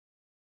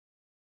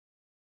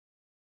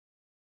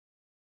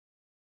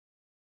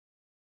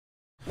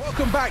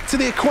Welcome back to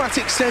the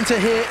Aquatic Centre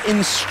here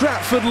in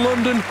Stratford,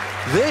 London.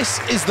 This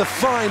is the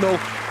final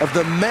of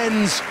the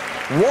men's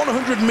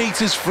 100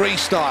 metres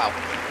freestyle.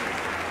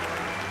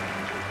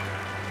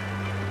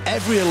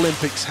 Every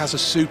Olympics has a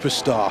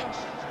superstar,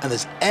 and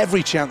there's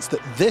every chance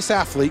that this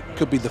athlete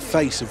could be the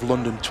face of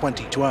London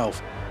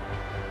 2012.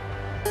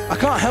 I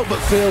can't help but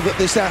feel that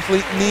this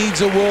athlete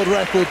needs a world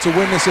record to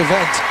win this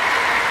event.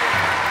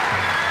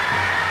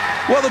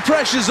 Well, the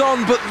pressure's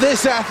on, but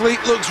this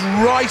athlete looks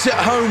right at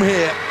home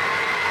here.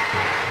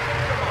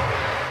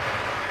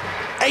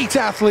 8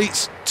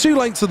 athletes, 2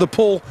 lengths of the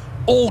pool,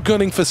 all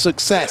gunning for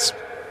success.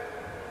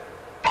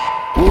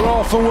 We're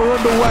off and we're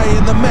underway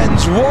in the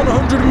men's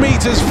 100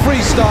 metres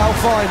freestyle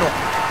final.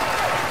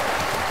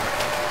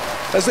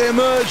 As they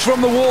emerge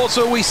from the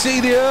water, we see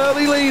the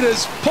early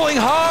leaders pulling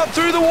hard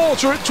through the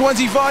water at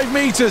 25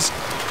 metres.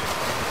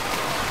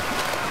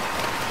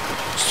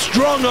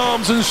 Strong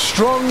arms and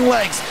strong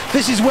legs.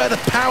 This is where the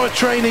power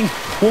training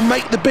will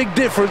make the big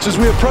difference as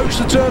we approach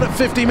the turn at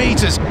 50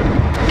 metres.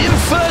 In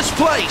first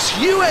place,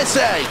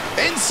 USA.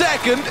 In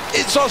second,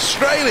 it's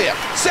Australia.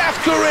 South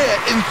Korea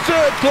in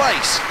third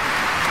place.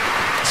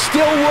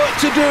 Still work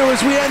to do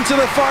as we enter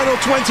the final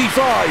 25.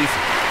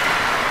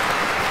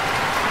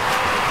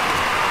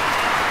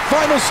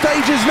 Final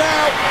stages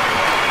now.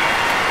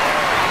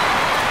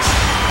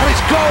 And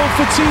it's gold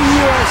for Team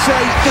USA,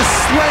 the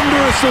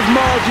slenderest of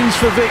margins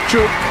for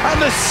victory.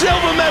 And the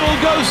silver medal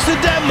goes to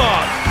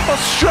Denmark.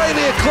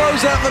 Australia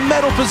close out the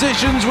medal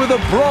positions with a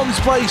bronze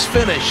place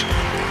finish.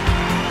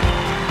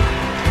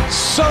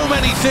 So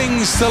many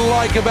things to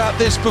like about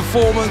this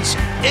performance.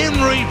 In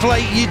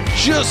replay, you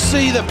just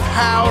see the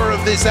power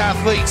of this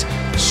athlete,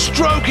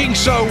 stroking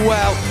so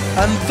well,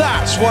 and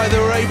that's why they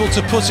were able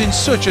to put in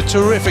such a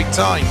terrific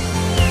time.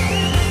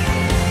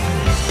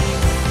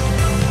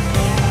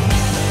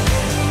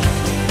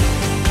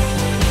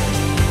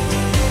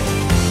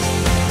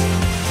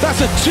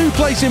 That's a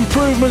 2-place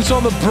improvement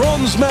on the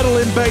bronze medal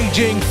in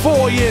Beijing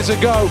 4 years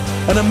ago,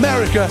 and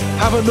America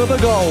have another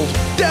gold.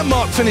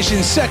 Denmark finish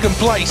in second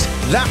place.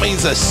 That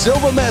means a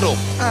silver medal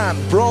and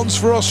bronze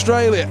for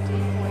Australia.